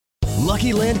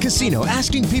Lucky Land Casino,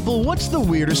 asking people, what's the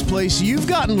weirdest place you've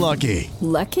gotten lucky?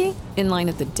 Lucky? In line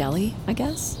at the deli, I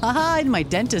guess? Aha, in my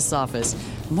dentist's office.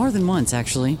 More than once,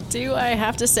 actually. Do I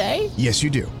have to say? Yes, you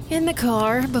do. In the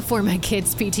car before my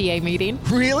kids' PTA meeting.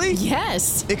 Really?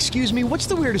 Yes. Excuse me, what's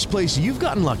the weirdest place you've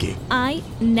gotten lucky? I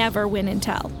never win and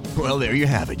tell. Well, there you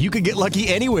have it. You can get lucky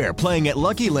anywhere, playing at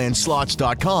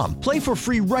LuckyLandSlots.com. Play for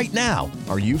free right now.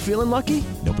 Are you feeling lucky?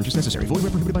 No purchase necessary. Void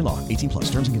where prohibited by law. 18 plus.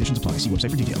 Terms and conditions apply. See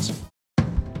website for details.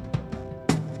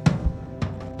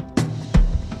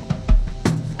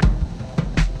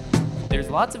 There's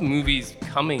lots of movies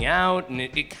coming out, and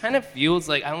it kind of feels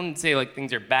like, I wouldn't say like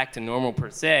things are back to normal per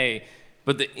se,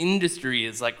 but the industry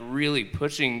is like really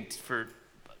pushing for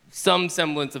some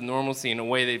semblance of normalcy in a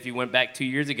way that if you went back 2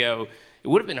 years ago, it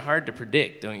would have been hard to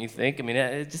predict, don't you think? I mean,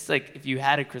 it's just like if you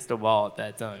had a crystal ball at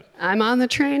that time. I'm on the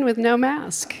train with no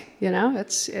mask. You know,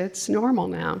 it's normal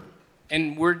now.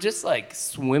 And we're just like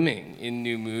swimming in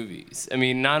new movies. I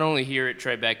mean, not only here at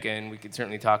Tribeca, and we could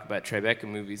certainly talk about Tribeca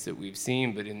movies that we've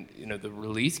seen, but in the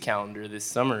release calendar this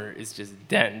summer is just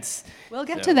dense. We'll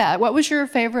get to that. What was your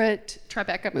favorite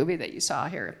Tribeca movie that you saw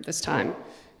here this time?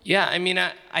 Yeah, I mean,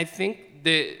 I think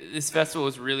this festival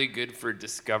is really good for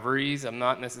discoveries. I'm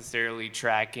not necessarily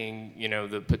tracking,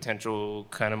 the potential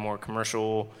kind of more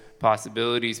commercial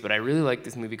possibilities, but I really like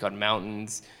this movie called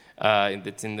Mountains.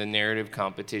 That's in the narrative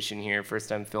competition here.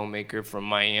 First-time filmmaker from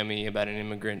Miami about an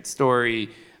immigrant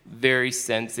story. Very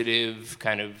sensitive,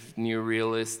 kind of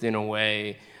neorealist in a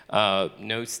way.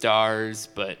 No stars,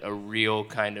 but a real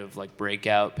kind of like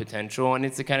breakout potential. And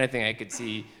it's the kind of thing I could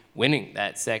see winning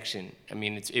that section. I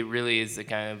mean, it really is the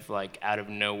kind of like out of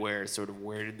nowhere sort of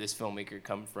where did this filmmaker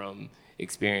come from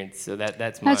experience. So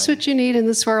that's mine. That's what you need in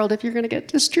this world. If you're going to get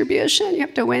distribution, you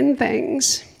have to win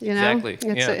things. Exactly.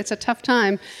 It's a tough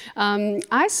time.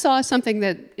 I saw something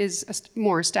that is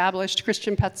more established,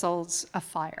 Christian Petzold's A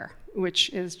Fire,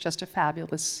 which is just a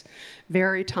fabulous,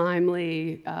 very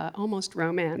timely, almost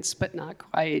romance, but not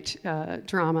quite,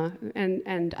 drama.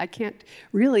 And I can't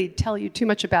really tell you too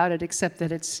much about it except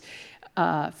that it's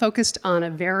focused on a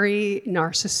very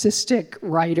narcissistic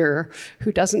writer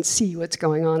who doesn't see what's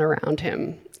going on around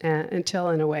him until,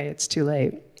 in a way, it's too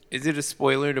late. Is it a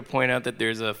spoiler to point out that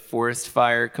there's a forest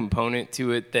fire component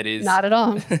to it that is not at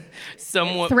all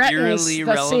somewhat eerily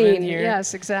relevant scene. here?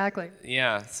 Yes, exactly.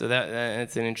 Yeah, so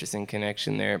that's an interesting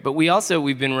connection there. But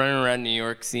we've been running around New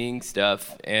York seeing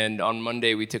stuff, and on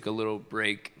Monday we took a little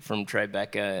break from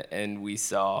Tribeca and we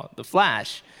saw The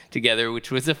Flash together,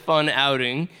 which was a fun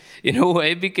outing in a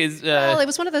way because... well, it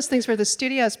was one of those things where the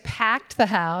studios packed the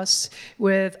house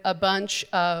with a bunch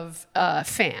of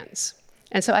fans.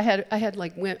 And so I had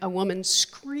like a woman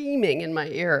screaming in my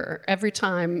ear every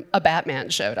time a Batman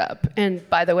showed up. And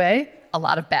by the way, a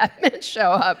lot of Batman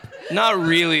show up. Not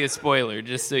really a spoiler,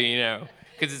 just so you know,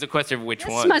 because it's a question of which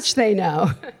one. As much they know.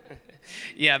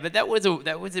 Yeah, but that was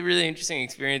a really interesting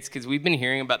experience because we've been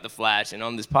hearing about The Flash, and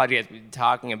on this podcast we've been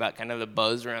talking about kind of the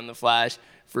buzz around The Flash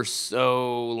for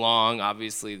so long.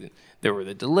 Obviously, there were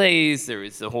the delays, there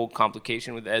was the whole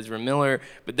complication with Ezra Miller,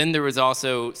 but then there was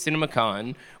also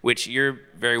CinemaCon, which you're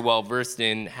very well versed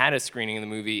in, had a screening of the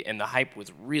movie, and the hype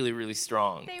was really, really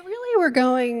strong. They really were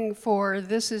going for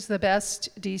this is the best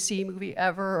DC movie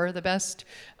ever, or the best,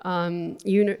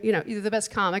 either the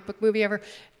best comic book movie ever.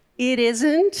 It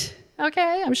isn't.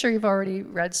 Okay, I'm sure you've already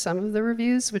read some of the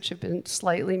reviews, which have been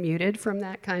slightly muted from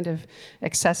that kind of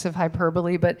excessive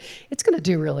hyperbole, but it's going to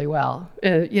do really well.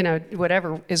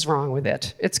 Whatever is wrong with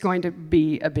it, it's going to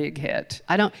be a big hit.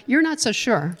 You're not so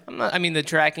sure. The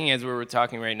tracking as we're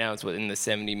talking right now is in the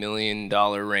 $70 million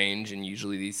range, and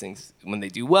usually these things, when they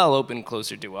do well, open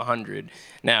closer to 100.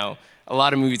 Now, a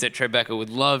lot of movies at Tribeca would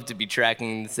love to be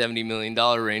tracking the $70 million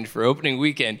range for opening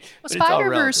weekend. Well,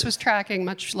 Spider-Verse was tracking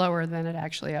much lower than it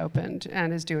actually opened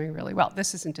and is doing really well.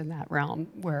 This isn't in that realm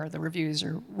where the reviews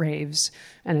are raves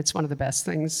and it's one of the best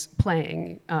things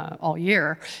playing all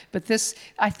year. But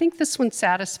I think this one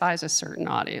satisfies a certain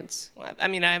audience. Well, I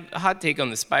have a hot take on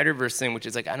the Spider-Verse thing, which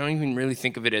is like I don't even really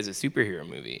think of it as a superhero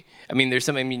movie.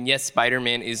 Yes,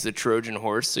 Spider-Man is the Trojan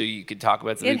horse, so you could talk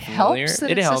about something familiar. It helps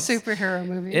that it's a superhero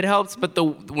movie. It helps.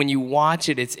 But when you watch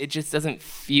it, it just doesn't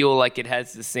feel like it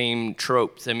has the same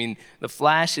tropes. The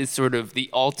Flash is sort of the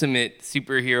ultimate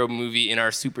superhero movie in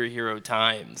our superhero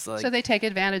times. So they take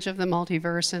advantage of the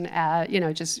multiverse and add,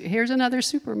 just here's another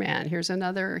Superman, here's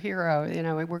another hero.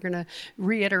 We're going to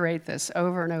reiterate this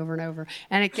over and over and over,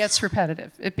 and it gets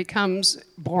repetitive. It becomes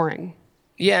boring.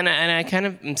 Yeah, and I kind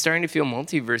of am starting to feel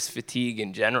multiverse fatigue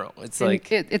in general. It's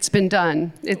like it's been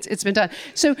done. It's been done.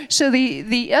 So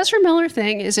the Ezra Miller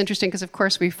thing is interesting because of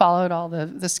course we followed all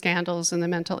the scandals and the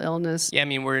mental illness. Yeah, I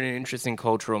mean we're in an interesting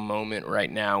cultural moment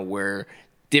right now where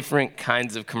different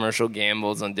kinds of commercial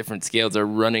gambles on different scales are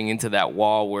running into that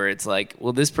wall where it's like,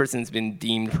 well, this person's been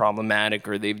deemed problematic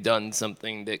or they've done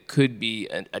something that could be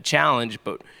a challenge,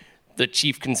 but the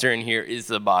chief concern here is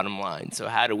the bottom line. So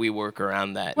how do we work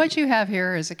around that? What you have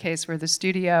here is a case where the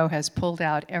studio has pulled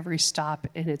out every stop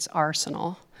in its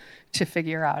arsenal to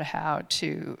figure out how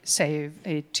to save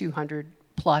a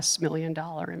 $200+ million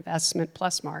investment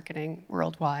plus marketing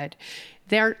worldwide.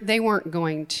 They weren't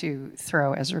going to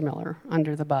throw Ezra Miller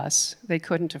under the bus. They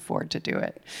couldn't afford to do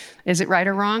it. Is it right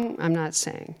or wrong? I'm not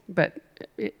saying, but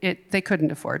they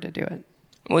couldn't afford to do it.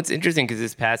 Well, it's interesting because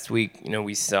this past week,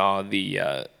 we saw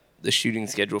the shooting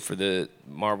schedule for the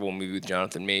Marvel movie with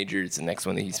Jonathan Majors. The next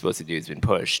one that he's supposed to do has been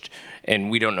pushed,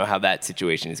 and we don't know how that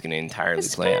situation is going to entirely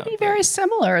play out. It's going to be very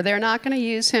similar. They're not going to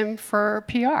use him for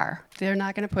PR. They're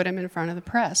not going to put him in front of the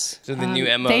press. So the new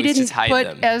MO is just hide them. They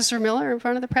didn't put Ezra Miller in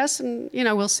front of the press, and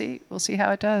we'll see. We'll see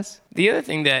how it does. The other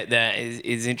thing that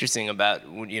is interesting about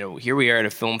here we are at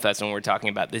a film festival and we're talking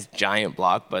about this giant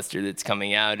blockbuster that's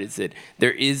coming out is that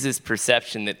there is this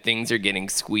perception that things are getting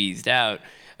squeezed out.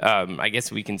 I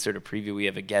guess we can sort of preview. We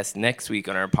have a guest next week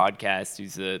on our podcast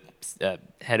who's the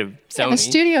head of Sony. Yeah, the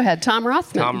studio head, Tom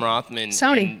Rothman.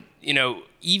 Sony. And,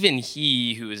 even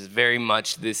he, who is very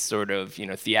much this sort of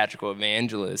theatrical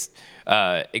evangelist,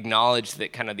 acknowledged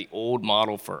that kind of the old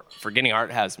model for getting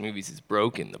art house movies is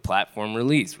broken. The platform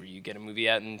release, where you get a movie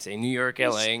out in, say, New York,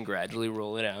 LA, and gradually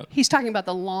roll it out. He's talking about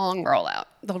the long rollout,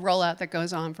 the rollout that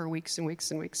goes on for weeks and weeks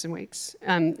and weeks and weeks.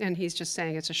 And he's just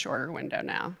saying it's a shorter window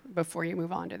now before you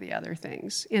move on to the other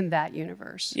things in that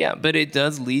universe. Yeah, but it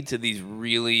does lead to these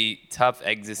really tough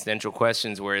existential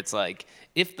questions where it's like,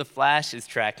 if The Flash is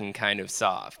tracking kind of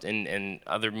soft and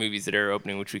other movies that are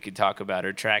opening, which we could talk about,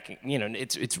 are tracking,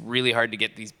 it's really hard to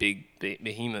get these big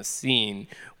behemoths seen.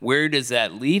 Where does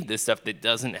that leave the stuff that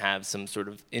doesn't have some sort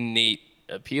of innate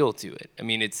appeal to it? I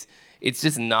mean, it's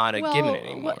just not a given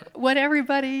anymore. What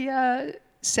everybody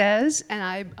says,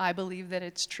 and I believe that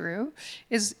it's true,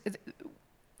 is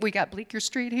we got Bleecker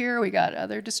Street here, we got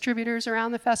other distributors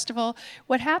around the festival.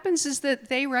 What happens is that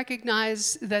they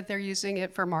recognize that they're using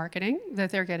it for marketing, that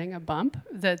they're getting a bump,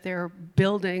 that they're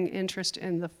building interest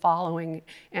in the following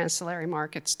ancillary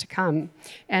markets to come.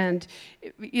 And,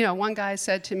 one guy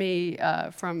said to me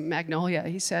from Magnolia,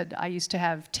 he said, I used to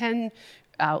have 10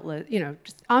 outlet,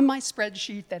 on my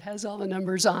spreadsheet that has all the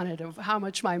numbers on it of how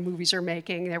much my movies are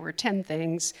making, there were 10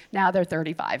 things, now there are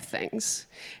 35 things.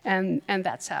 And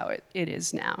that's how it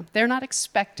is now. They're not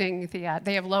expecting,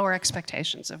 they have lower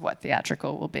expectations of what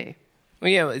theatrical will be. Well,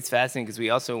 yeah, it's fascinating because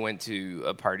we also went to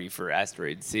a party for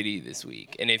Asteroid City this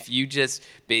week. And if you just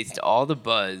based all the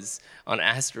buzz on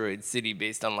Asteroid City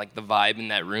based on like the vibe in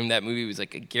that room, that movie was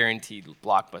like a guaranteed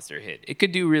blockbuster hit. It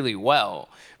could do really well,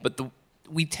 but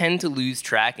we tend to lose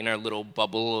track in our little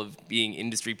bubble of being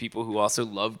industry people who also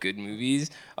love good movies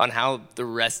on how the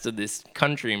rest of this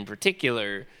country in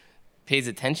particular pays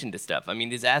attention to stuff. I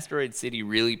mean, is Asteroid City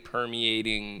really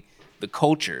permeating the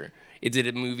culture? Is it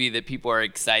a movie that people are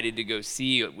excited to go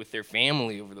see with their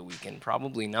family over the weekend?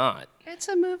 Probably not. It's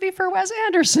a movie for Wes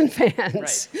Anderson fans. Right.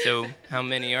 So how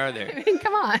many are there? I mean,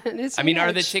 come on.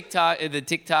 Are the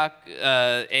TikTok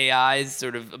AIs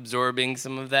sort of absorbing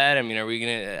some of that? I mean, are we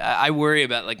gonna? I worry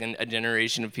about like a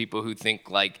generation of people who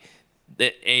think like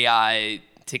that AI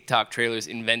TikTok trailers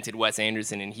invented Wes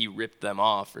Anderson and he ripped them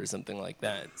off or something like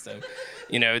that. So,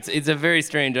 it's a very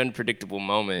strange, unpredictable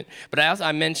moment. But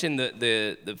I mentioned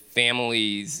the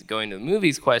families going to the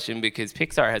movies question because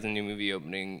Pixar has a new movie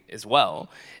opening as well,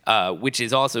 which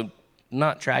is also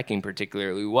not tracking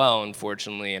particularly well,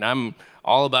 unfortunately. And I'm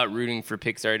all about rooting for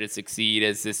Pixar to succeed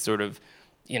as this sort of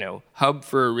hub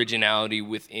for originality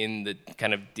within the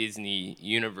kind of Disney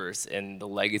universe and the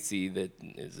legacy that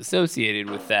is associated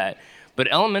with that. But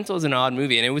Elemental is an odd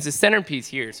movie, and it was a centerpiece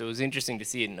here, so it was interesting to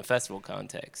see it in a festival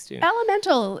context, too.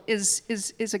 Elemental is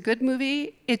a good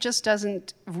movie. It just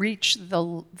doesn't reach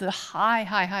the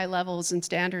high levels and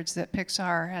standards that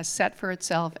Pixar has set for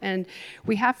itself. And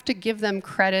we have to give them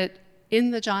credit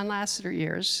in the John Lasseter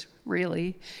years,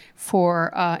 really,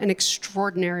 for an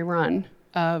extraordinary run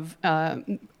of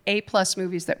A-plus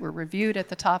movies that were reviewed at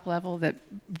the top level that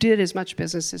did as much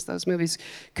business as those movies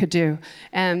could do.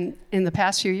 And in the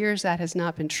past few years, that has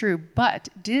not been true. But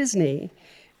Disney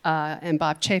and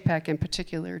Bob Chapek in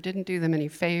particular didn't do them any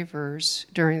favors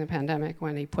during the pandemic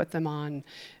when he put them on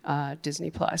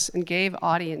Disney Plus and gave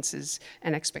audiences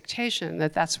an expectation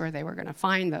that that's where they were going to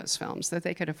find those films, that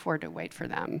they could afford to wait for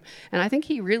them. And I think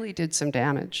he really did some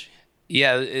damage.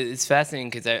 Yeah, it's fascinating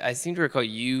because I seem to recall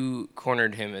you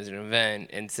cornered him as an event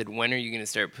and said, when are you going to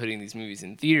start putting these movies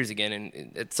in theaters again?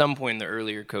 And at some point in the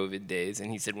earlier COVID days,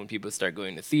 and he said when people start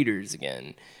going to theaters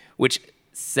again, which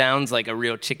sounds like a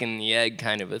real chicken and the egg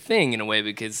kind of a thing in a way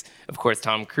because, of course,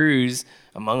 Tom Cruise,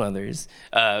 among others,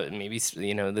 maybe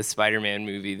the Spider-Man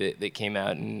movie that came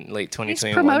out in late 2021.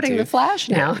 He's promoting The Flash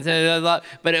now. Yeah,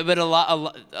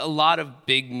 a lot of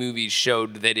big movies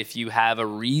showed that if you have a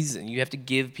reason, you have to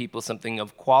give people something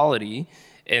of quality,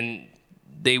 and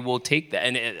they will take that.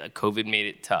 And COVID made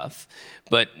it tough,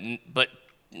 but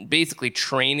basically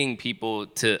training people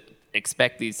to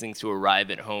expect these things to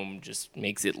arrive at home just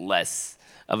makes it less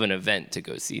of an event to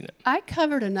go see them. I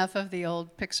covered enough of the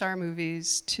old Pixar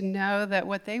movies to know that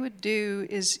what they would do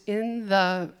is in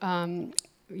the,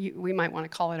 we might want to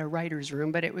call it a writer's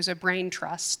room, but it was a brain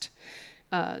trust.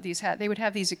 They would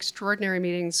have these extraordinary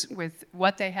meetings with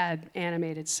what they had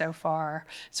animated so far,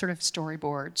 sort of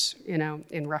storyboards,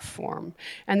 in rough form,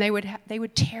 and they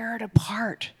would tear it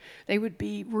apart. They would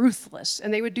be ruthless,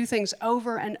 and they would do things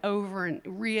over and over and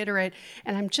reiterate.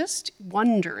 And I'm just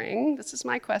wondering, this is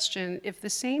my question, if the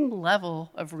same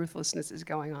level of ruthlessness is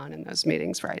going on in those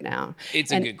meetings right now.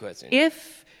 It's a good question.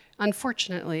 If,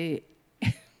 unfortunately,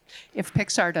 if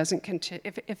Pixar doesn't continue,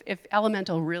 if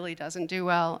Elemental really doesn't do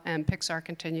well and Pixar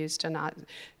continues to not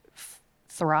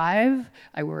thrive,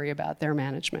 I worry about their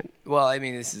management. Well, I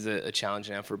mean, this is a challenge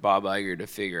now for Bob Iger to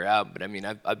figure out, but I mean,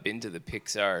 I've been to the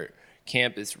Pixar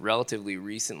campus relatively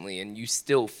recently, and you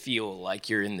still feel like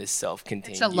you're in this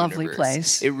self-contained It's a lovely universe.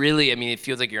 place. It really, I mean, it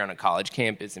feels like you're on a college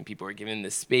campus and people are given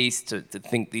the space to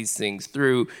think these things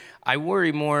through. I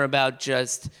worry more about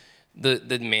just the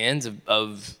demands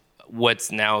of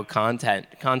what's now a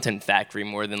content factory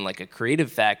more than like a creative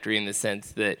factory, in the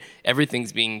sense that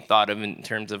everything's being thought of in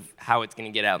terms of how it's going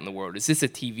to get out in the world. Is this a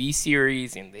TV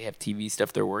series? And they have TV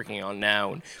stuff they're working on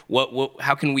now. And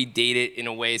how can we date it in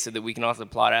a way so that we can also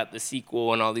plot out the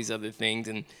sequel and all these other things?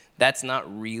 And that's not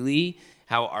really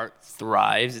how art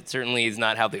thrives. It certainly is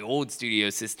not how the old studio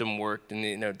system worked,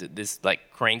 and this like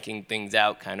cranking things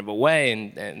out kind of a way.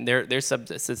 And they're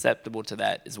susceptible to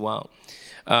that as well.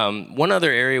 One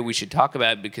other area we should talk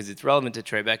about, because it's relevant to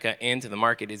Tribeca and to the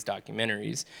market, is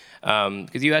documentaries.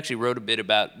 Because you actually wrote a bit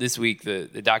about this week,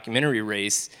 the documentary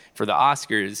race for the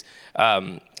Oscars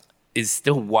is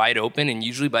still wide open, and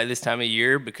usually by this time of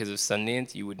year, because of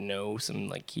Sundance, you would know some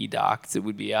like key docs that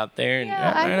would be out there. And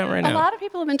not right now. A lot of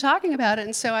people have been talking about it,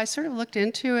 and so I sort of looked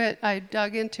into it. I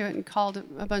dug into it and called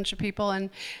a bunch of people, and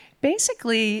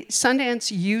basically,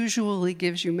 Sundance usually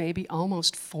gives you maybe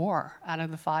almost 4 out of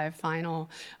the 5 final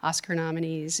Oscar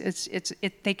nominees.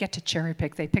 They get to cherry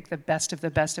pick. They pick the best of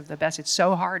the best of the best. It's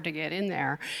so hard to get in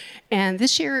there. And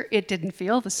this year, it didn't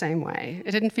feel the same way. It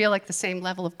didn't feel like the same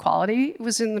level of quality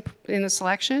was in the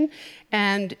selection,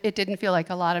 and it didn't feel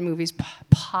like a lot of movies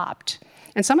popped.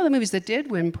 And some of the movies that did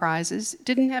win prizes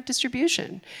didn't have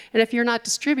distribution. And if you're not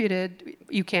distributed,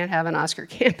 you can't have an Oscar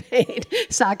campaign.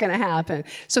 It's not going to happen.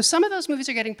 So some of those movies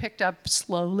are getting picked up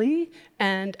slowly,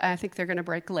 and I think they're going to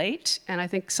break late. And I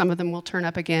think some of them will turn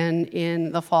up again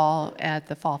in the fall at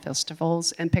the fall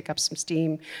festivals and pick up some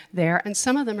steam there. And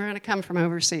some of them are going to come from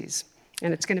overseas.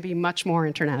 And it's going to be much more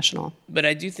international. But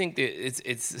I do think that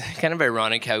it's kind of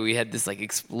ironic how we had this like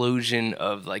explosion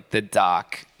of like the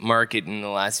doc market in the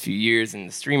last few years, and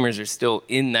the streamers are still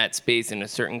in that space in a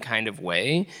certain kind of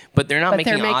way, but they're not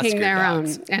making Oscar their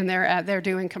docs. own, and they're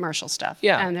doing commercial stuff.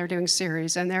 Yeah. And they're doing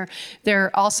series, and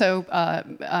they're also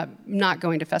not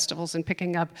going to festivals and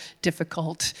picking up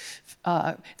difficult.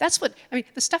 That's what I mean.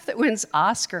 The stuff that wins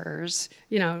Oscars,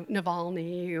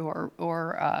 Navalny or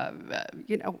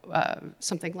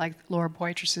something like Laura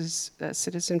Poitras's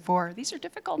Citizen 4. These are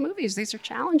difficult movies. These are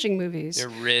challenging movies. They're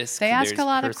risks. They ask a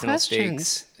lot of personal questions.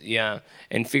 Stakes. Yeah,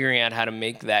 and figuring out how to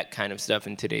make that kind of stuff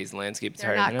in today's landscape is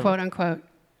They're hard. not quote unquote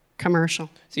commercial.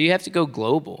 So you have to go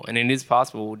global, and it is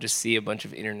possible we'll just see a bunch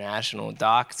of international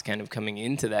docs kind of coming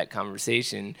into that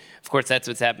conversation. Of course, that's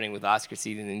what's happening with Oscar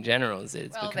season in general. Is that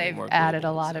it's becoming more global. They've added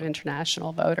a lot of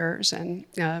international voters and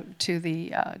to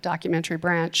the documentary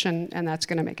branch, and that's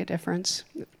going to make a difference.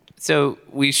 So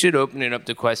we should open it up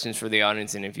to questions for the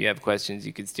audience, and if you have questions,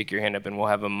 you could stick your hand up and we'll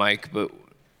have a mic. But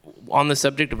on the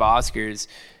subject of Oscars,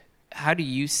 how do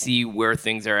you see where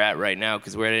things are at right now?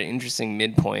 Because we're at an interesting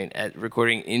midpoint at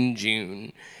recording in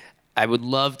June. I would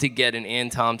love to get an Ann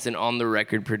Thompson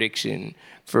on-the-record prediction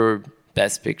for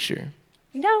Best Picture.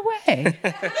 No way.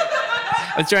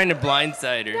 I was trying to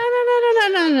blindside her.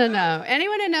 No.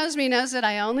 Anyone who knows me knows that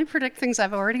I only predict things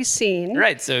I've already seen.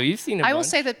 Right, so you've seen a I will bunch.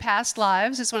 say that Past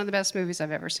Lives is one of the best movies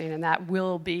I've ever seen, and that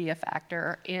will be a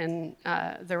factor in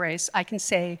the race. I can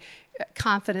say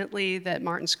confidently that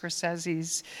Martin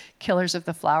Scorsese's Killers of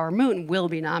the Flower Moon will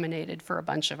be nominated for a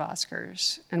bunch of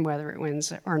Oscars, and whether it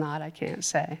wins or not, I can't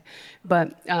say.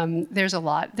 But there's a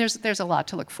lot. There's a lot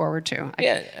to look forward to.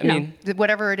 Yeah, I mean,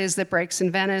 whatever it is that breaks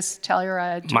in Venice,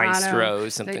 Telluride, Toronto, Maestro,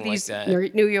 something like that.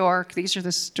 New York. These are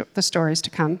the stories to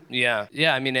come. Yeah.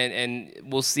 I mean, and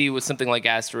we'll see with something like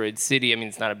Asteroid City. I mean,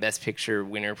 it's not a Best Picture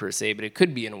winner per se, but it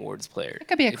could be an awards player. It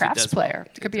could be a if crafts does well. player.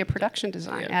 It could be a production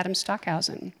design. Yeah. Adam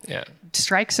Stockhausen. Yeah.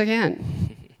 Strikes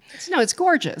again. It's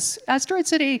gorgeous. Asteroid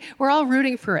City, we're all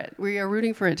rooting for it. We are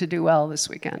rooting for it to do well this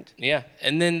weekend. Yeah,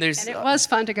 and then there's... And it was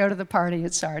fun to go to the party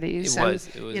at Sardi's. It was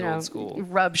old school.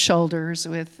 Rub shoulders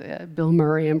with Bill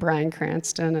Murray and Bryan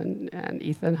Cranston and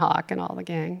Ethan Hawke and all the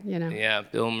gang, Yeah,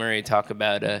 Bill Murray talk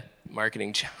about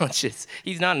marketing challenges.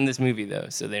 He's not in this movie, though,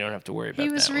 so they don't have to worry about that.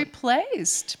 He was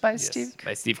replaced by Steve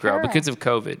Carell because of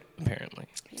COVID, apparently.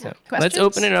 Yeah. So Questions? let's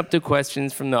open it up to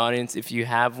questions from the audience. If you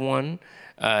have one,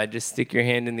 just stick your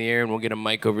hand in the air and we'll get a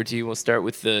mic over to you. We'll start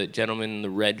with the gentleman in the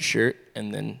red shirt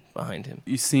and then behind him.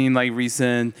 You've seen like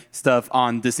recent stuff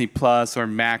on Disney Plus or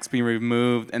Max being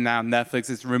removed, and now Netflix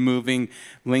is removing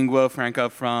lingua franca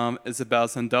from Isabel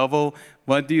Sandoval.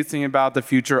 What do you think about the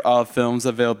future of films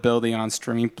availability on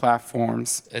streaming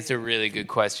platforms? That's a really good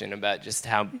question about just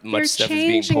how much stuff is being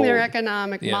pulled. They're changing their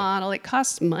economic model. It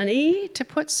costs money to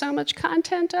put so much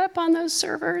content up on those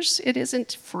servers. It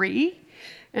isn't free.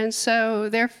 And so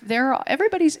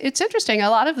it's interesting. A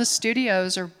lot of the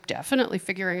studios are definitely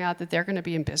figuring out that they're going to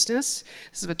be in business.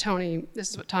 This is what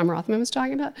Tom Rothman was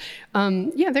talking about.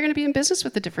 They're going to be in business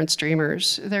with the different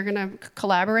streamers. They're going to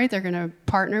collaborate. They're going to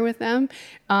partner with them.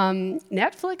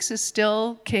 Netflix is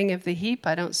still king of the heap.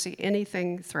 I don't see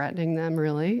anything threatening them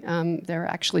really. They're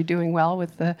actually doing well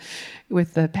with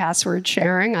the password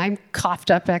sharing. I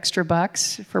coughed up extra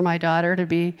bucks for my daughter to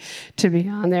be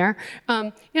on there.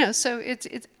 So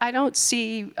I don't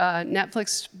see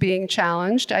Netflix being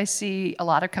challenged. I see a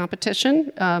lot of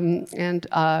competition, and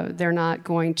they're not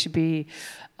going to be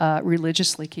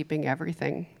religiously keeping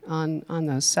everything on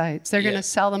those sites. They're going to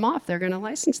sell them off. They're going to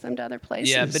license them to other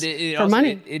places for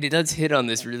money. It does hit on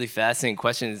this really fascinating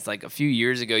question. It's like a few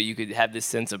years ago, you could have this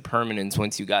sense of permanence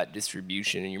once you got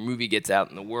distribution and your movie gets out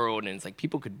in the world, and it's like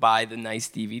people could buy the nice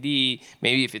DVD.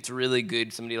 Maybe if it's really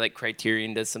good, somebody like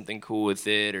Criterion does something cool with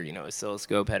it, or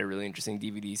Oscilloscope had a really interesting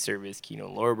DVD service, Kino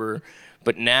Lorber.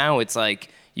 But now it's like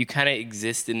you kind of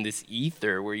exist in this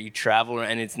ether where you travel,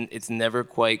 and it's never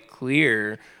quite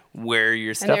clear where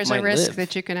your stuff might live. And there's a risk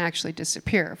that you can actually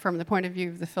disappear. From the point of view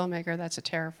of the filmmaker, that's a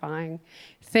terrifying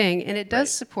thing. And it does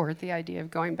support the idea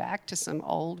of going back to some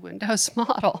old Windows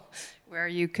model where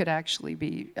you could actually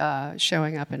be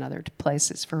showing up in other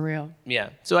places for real.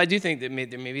 Yeah. So I do think that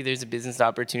maybe there's a business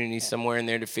opportunity somewhere in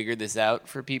there to figure this out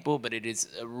for people, but it is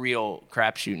a real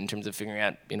crapshoot in terms of figuring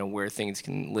out, where things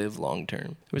can live long term.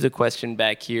 There was a question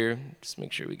back here. Just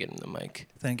make sure we get him the mic.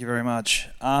 Thank you very much.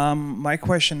 My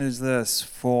question is this: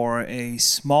 for a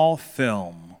small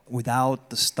film,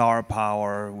 without the star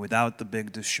power, without the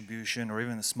big distribution, or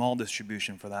even the small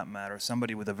distribution for that matter,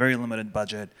 somebody with a very limited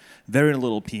budget, very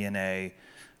little P&A,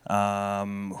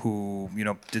 who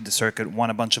did the circuit, won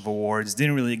a bunch of awards,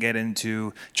 didn't really get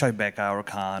into Tribeca or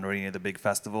Cannes or any of the big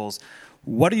festivals.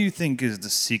 What do you think is the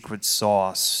secret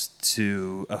sauce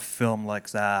to a film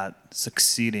like that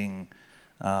succeeding,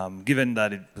 given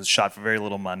that it was shot for very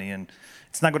little money and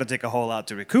it's not going to take a whole lot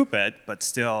to recoup it, but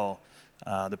still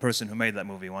the person who made that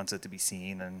movie wants it to be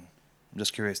seen, and I'm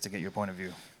just curious to get your point of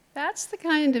view. That's the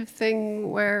kind of thing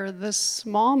where the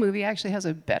small movie actually has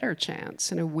a better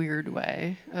chance in a weird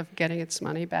way of getting its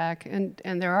money back. And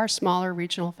there are smaller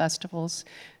regional festivals.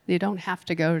 You don't have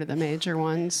to go to the major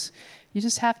ones. You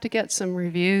just have to get some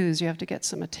reviews. You have to get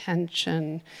some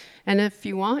attention. And if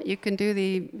you want, you can do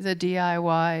the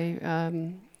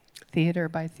DIY theater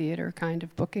by theater kind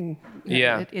of booking.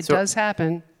 Yeah. It does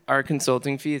happen. Our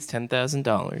consulting fee is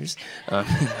 $10,000.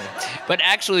 But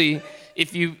actually,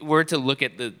 if you were to look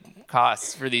at the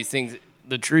costs for these things,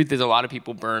 the truth is a lot of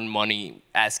people burn money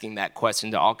asking that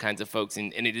question to all kinds of folks.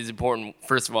 And it is important,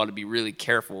 first of all, to be really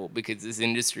careful because this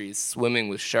industry is swimming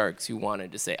with sharks who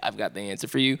wanted to say, I've got the answer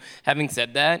for you. Having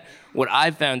said that, what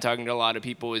I've found talking to a lot of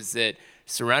people is that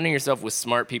surrounding yourself with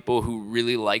smart people who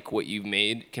really like what you've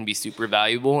made can be super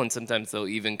valuable, and sometimes they'll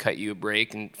even cut you a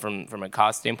break and from a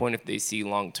cost standpoint if they see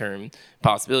long-term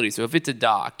possibilities. So if it's a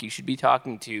doc, you should be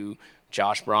talking to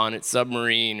Josh Braun at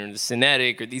Submarine or the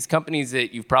Cinetic or these companies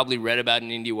that you've probably read about in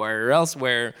IndieWire or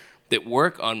elsewhere that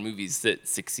work on movies that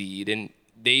succeed. And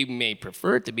they may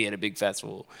prefer it to be at a big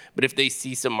festival, but if they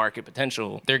see some market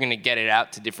potential, they're going to get it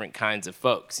out to different kinds of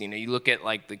folks. You know, you look at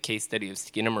like the case study of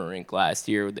Skinamarink last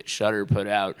year that Shudder put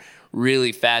out,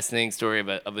 really fascinating story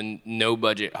of a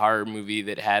no-budget horror movie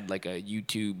that had like a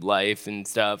YouTube life and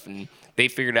stuff, and they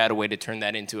figured out a way to turn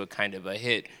that into a kind of a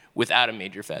hit without a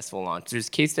major festival launch. There's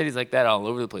case studies like that all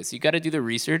over the place. So you got to do the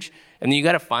research, and then you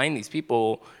got to find these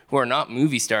people who are not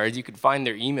movie stars. You could find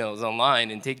their emails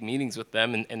online and take meetings with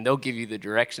them, and they'll give you the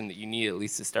direction that you need at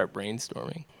least to start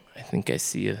brainstorming. I think I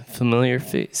see a familiar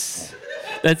face.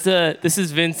 This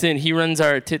is Vincent. He runs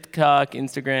our TikTok,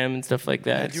 Instagram, and stuff like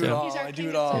that. I do it all. I do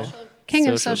it all. King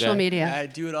of social media. I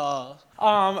do it all.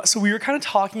 So we were kind of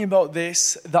talking about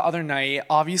this the other night.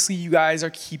 Obviously, you guys are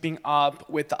keeping up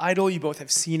with The Idol. You both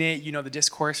have seen it. You know the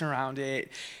discourse around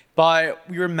it. But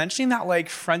we were mentioning that, like,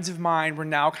 friends of mine were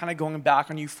now kind of going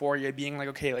back on Euphoria, being like,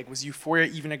 okay, like, was Euphoria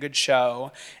even a good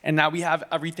show? And now we have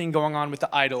everything going on with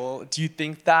The Idol. Do you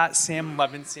think that Sam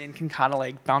Levinson can kind of,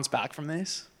 like, bounce back from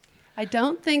this? I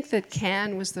don't think that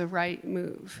Cannes was the right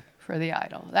move for The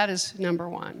Idol. That is number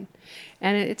one.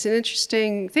 And it's an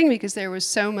interesting thing because there was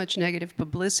so much negative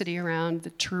publicity around the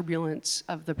turbulence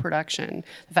of the production,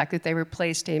 the fact that they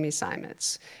replaced Amy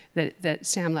Seimetz, that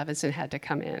Sam Levinson had to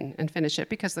come in and finish it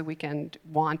because The Weeknd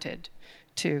wanted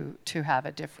to have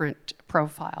a different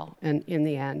profile in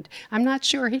the end. I'm not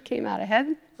sure he came out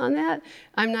ahead on that.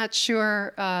 I'm not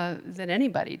sure that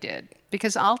anybody did,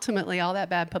 because ultimately all that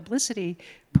bad publicity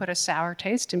put a sour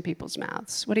taste in people's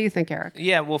mouths. What do you think, Eric?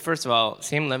 Yeah, well, first of all,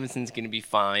 Sam Levinson's going to be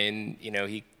fine. You know,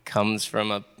 he comes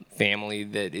from a family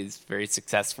that is very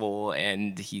successful,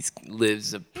 and he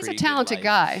lives a pretty He's a talented good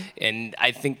guy. life. And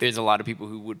I think there's a lot of people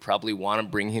who would probably want to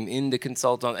bring him in to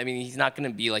consult on. I mean, he's not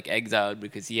going to be like exiled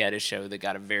because he had a show that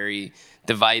got a very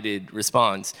divided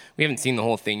response. We haven't seen the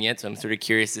whole thing yet, so I'm sort of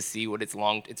curious to see what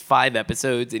it's 5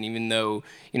 episodes, and even though,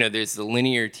 you know, there's the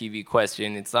linear TV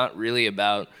question, it's not really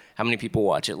about how many people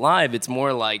watch it live. It's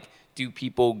more like, do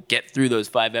people get through those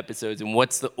 5 episodes, and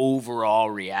what's the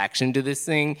overall reaction to this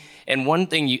thing? And one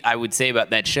thing I would say about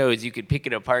that show is you could pick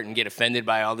it apart and get offended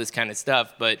by all this kind of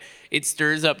stuff, but it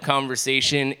stirs up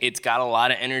conversation. It's got a lot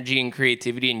of energy and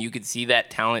creativity, and you could see that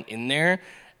talent in there.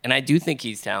 And I do think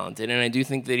he's talented, and I do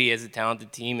think that he has a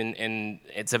talented team, and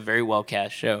it's a very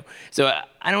well-cast show. So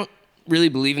I don't really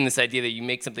believe in this idea that you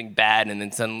make something bad and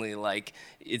then suddenly, like,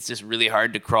 it's just really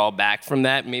hard to crawl back from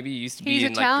that. Maybe he used to be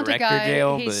in, like, director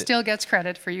jail. He still gets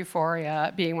credit for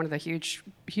Euphoria being one of the huge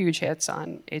hits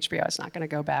on HBO. It's not going to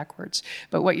go backwards.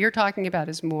 But what you're talking about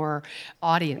is more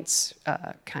audience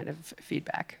kind of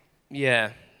feedback.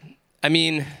 Yeah. I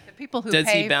mean, the people who does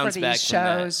pay he bounce for back these from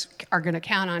that? shows are going to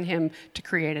count on him to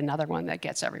create another one that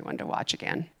gets everyone to watch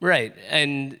again. Right.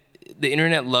 And the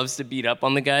internet loves to beat up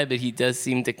on the guy, but he does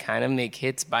seem to kind of make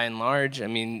hits by and large. I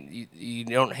mean, you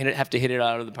don't have to hit it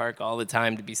out of the park all the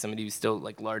time to be somebody who's still,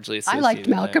 like, largely associated. I liked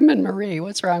Malcolm and Marie.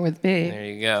 What's wrong with me? There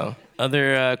you go.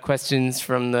 Other questions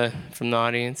from the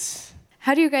audience?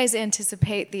 How do you guys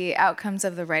anticipate the outcomes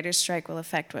of the writer's strike will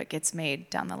affect what gets made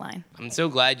down the line? I'm so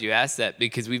glad you asked that,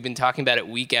 because we've been talking about it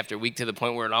week after week to the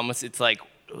point where it's like,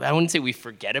 I wouldn't say we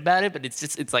forget about it, but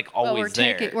it's like always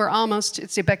there.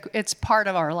 It's part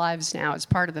of our lives now. It's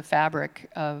part of the fabric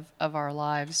of our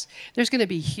lives. There's going to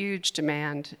be huge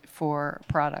demand for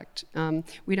product.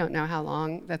 We don't know how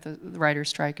long that the writer's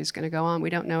strike is going to go on. We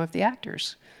don't know if the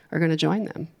actors are going to join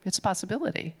them. It's a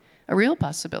possibility, a real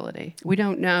possibility. We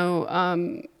don't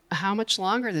know how much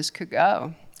longer this could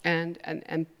go.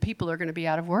 And people are going to be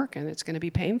out of work, and it's going to be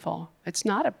painful. It's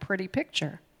not a pretty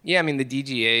picture. Yeah, I mean, the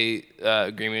DGA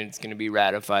agreement is going to be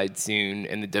ratified soon,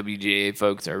 and the WGA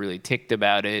folks are really ticked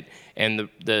about it. And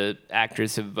the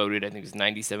actors have voted, I think it's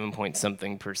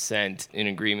 97-point-something% in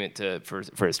agreement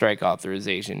for a strike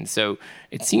authorization. So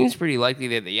it seems pretty likely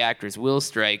that the actors will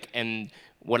strike. And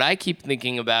what I keep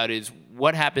thinking about is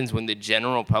what happens when the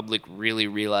general public really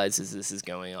realizes this is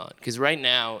going on. Because right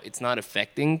now, it's not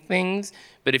affecting things.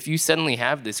 But if you suddenly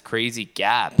have this crazy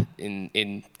gap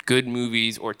in good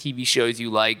movies or TV shows you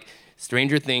like,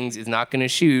 Stranger Things is not going to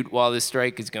shoot while the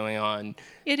strike is going on.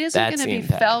 It isn't going to be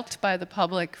felt by the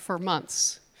public for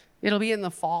months. It'll be in the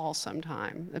fall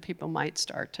sometime that people might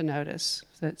start to notice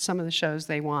that some of the shows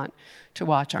they want to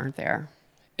watch aren't there.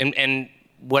 And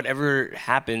whatever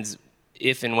happens,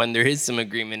 if and when there is some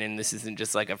agreement, and this isn't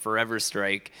just like a forever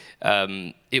strike,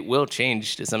 it will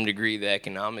change to some degree the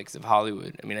economics of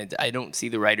Hollywood. I mean, I don't see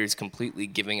the writers completely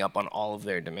giving up on all of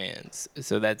their demands.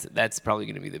 So that's probably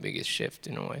going to be the biggest shift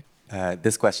in a way.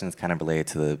 This question is kind of related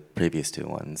to the previous two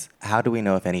ones. How do we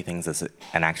know if anything's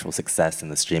an actual success in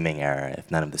the streaming era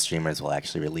if none of the streamers will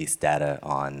actually release data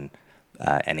on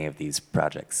any of these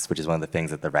projects, which is one of the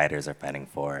things that the writers are fighting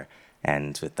for.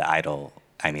 And with The Idol,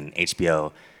 I mean,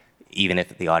 HBO, even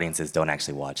if the audiences don't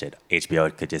actually watch it,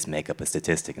 HBO could just make up a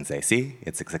statistic and say, see,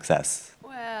 it's a success.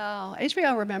 Well,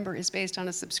 HBO, remember, is based on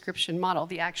a subscription model,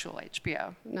 the actual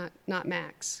HBO, not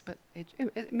Max, but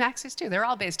Max is too. They're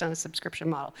all based on a subscription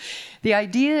model. The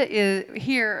idea is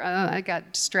here. I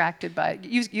got distracted by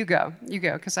you go,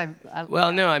 because I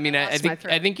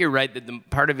think you're right that the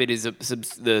part of it is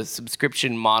the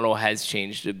subscription model has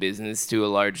changed the business to a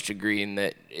large degree, in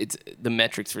that the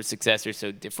metrics for success are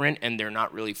so different, and they're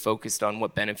not really focused on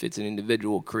what benefits an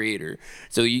individual creator.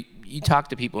 So you talk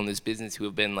to people in this business who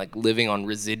have been like living on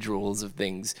residuals of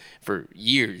things for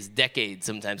years, decades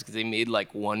sometimes, because they made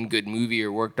like one good movie or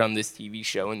worked on this TV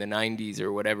show in the 90s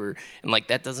or whatever, and like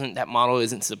that model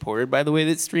isn't supported by the way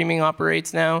that streaming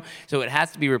operates now. So it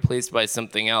has to be replaced by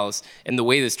something else, and the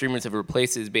way the streamers have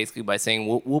replaced it is basically by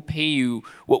saying we'll pay you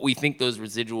what we think those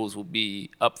residuals will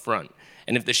be up front.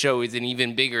 And if the show is an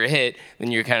even bigger hit,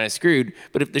 then you're kind of screwed.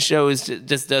 But if the show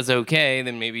just does okay,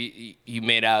 then maybe you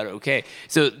made out okay.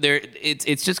 So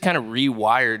it's just kind of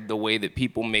rewired the way that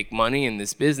people make money in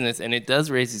this business, and it does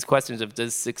raise these questions of,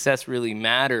 does success really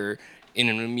matter in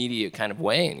an immediate kind of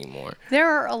way anymore? There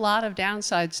are a lot of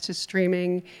downsides to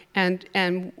streaming,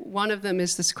 and one of them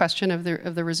is this question of the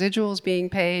residuals being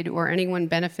paid or anyone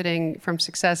benefiting from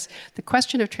success. The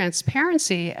question of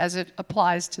transparency as it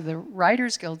applies to the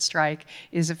Writers Guild strike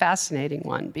is a fascinating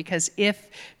one, because if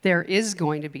there is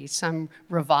going to be some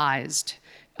revised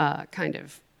kind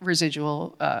of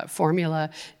residual formula,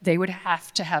 they would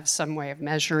have to have some way of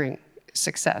measuring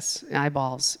success,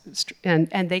 eyeballs,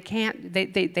 and they can't,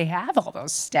 they have all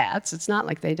those stats. It's not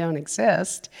like they don't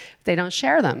exist. They don't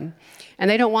share them, and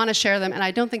they don't want to share them, and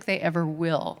I don't think they ever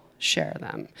will share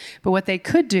them. But what they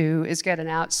could do is get an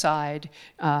outside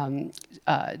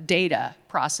data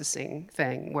processing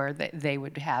thing where they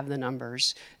would have the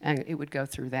numbers and it would go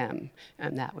through them,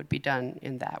 and that would be done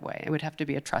in that way. It would have to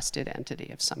be a trusted entity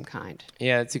of some kind.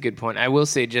 Yeah, that's a good point. I will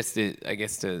say, just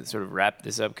to sort of wrap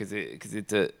this up, because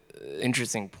it's a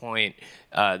interesting point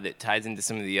that ties into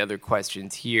some of the other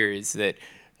questions here, is that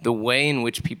the way in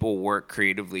which people work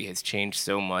creatively has changed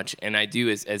so much, and I do,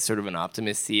 as sort of an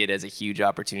optimist, see it as a huge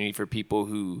opportunity for people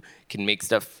who can make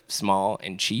stuff small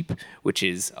and cheap, which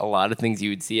is a lot of things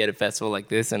you would see at a festival like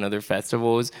this and other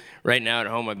festivals. Right now at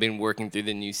home, I've been working through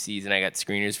the new season. I got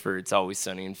screeners for It's Always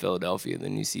Sunny in Philadelphia, the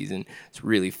new season. It's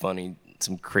really funny.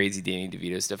 Some crazy Danny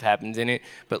DeVito stuff happens in it.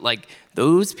 But like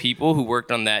those people who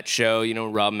worked on that show,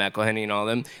 Rob McElhenney and all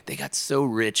them, they got so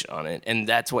rich on it. And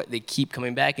that's what they keep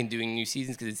coming back and doing new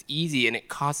seasons, because it's easy and it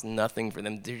costs nothing for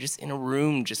them. They're just in a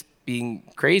room just being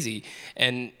crazy,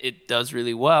 and it does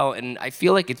really well. And I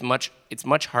feel like it's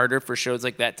much harder for shows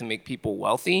like that to make people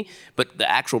wealthy, but the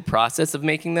actual process of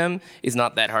making them is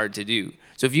not that hard to do.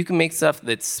 So if you can make stuff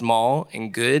that's small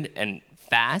and good and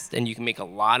fast, and you can make a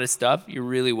lot of stuff, you're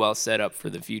really well set up for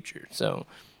the future. So,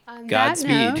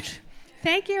 Godspeed.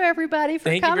 Thank you, everybody, for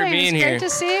coming. Thank you for being here. It's great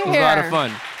to see you here. It was a lot of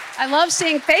fun. I love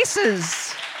seeing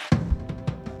faces.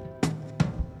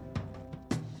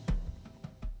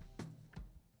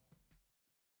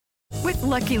 With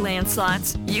Lucky Land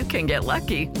Slots, you can get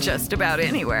lucky just about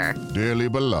anywhere. Dearly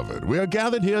beloved, we are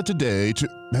gathered here today to...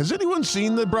 Has anyone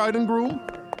seen the bride and groom?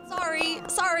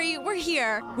 Sorry, we're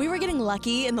here. We were getting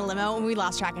lucky in the limo and we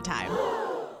lost track of time.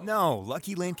 No,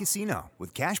 Lucky Land Casino,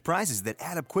 with cash prizes that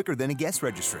add up quicker than a guest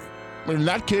registry. In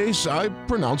that case, I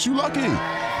pronounce you lucky.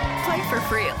 Play for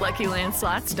free at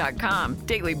LuckyLandSlots.com.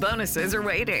 Daily bonuses are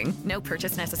waiting. No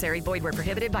purchase necessary. Void where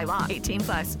prohibited by law.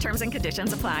 18+. Terms and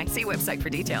conditions apply. See website for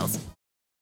details.